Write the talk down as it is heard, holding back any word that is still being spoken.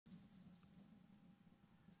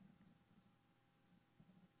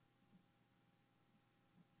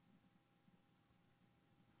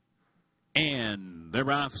And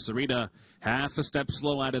they're off. Sarita half a step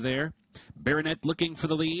slow out of there. Baronet looking for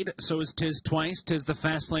the lead. So is Tiz Twice. Tiz the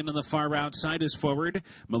fast lane on the far outside is forward.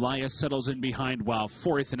 Malaya settles in behind while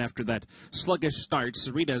fourth. And after that sluggish start,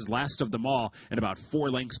 Sarita is last of them all and about 4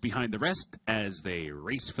 lengths behind the rest as they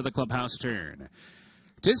race for the clubhouse turn.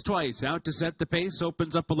 Tiz Twice out to set the pace.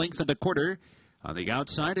 Opens up a length and a quarter. On the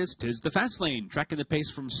outside is Tiz the fast lane, tracking the pace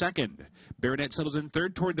from second. Baronet settles in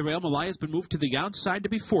third toward the rail. Malaya's been moved to the outside to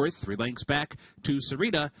be fourth, 3 lengths back to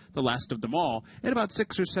Sarita, the last of them all, and about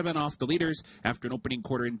 6 or 7 off the leaders after an opening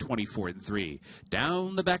quarter in 24 3.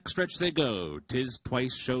 Down the backstretch they go. Tiz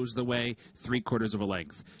Twice shows the way, 3/4 of a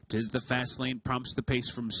length. Tiz the fast lane prompts the pace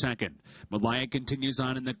from second. Malaya continues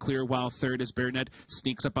on in the clear while third as Baronet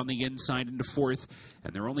sneaks up on the inside into fourth,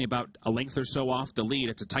 and they're only about a length or so off the lead.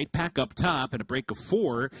 It's a tight pack up top and a break of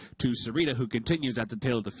 4 to Sarita, who continues at the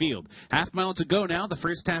tail of the field. Half mile to go now, the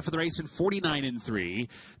first half of the race in 49 3.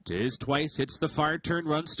 Tiz Twice hits the far turn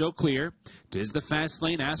run, still clear. Tiz the fast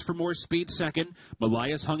lane asks for more speed second.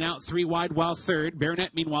 Malaya's hung out 3 wide while third.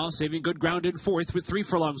 Baronet, meanwhile, saving good ground in fourth with 3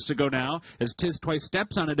 furlongs to go now as Tiz Twice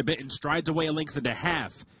steps on it a bit and strides away a length and a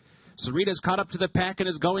half. Sarita's caught up to the pack and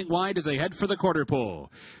is going wide as they head for the quarter pole.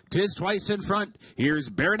 Tiz Twice in front. Here's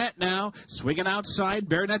Baronet now, swinging outside.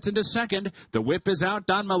 Baronet's into second. The whip is out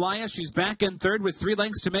on Malaya. She's back in third with 3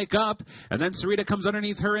 lengths to make up. And then Sarita comes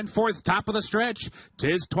underneath her in fourth, top of the stretch.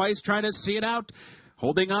 Tiz Twice trying to see it out.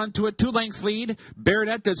 Holding on to a 2-length lead.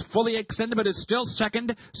 Baronet is fully extended but is still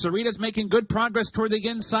second. Sarita's making good progress toward the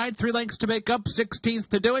inside. 3 lengths to make up, 16th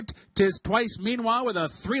to do it. Tiz Twice, meanwhile, with a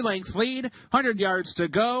 3-length lead. 100 yards to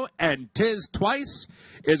go, and Tiz Twice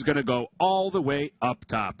is going to go all the way up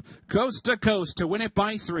top. Coast to coast to win it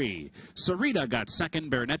by 3. Sarita got second.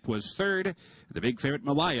 Baronet was third. The big favorite,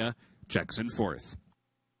 Malaya, checks in fourth.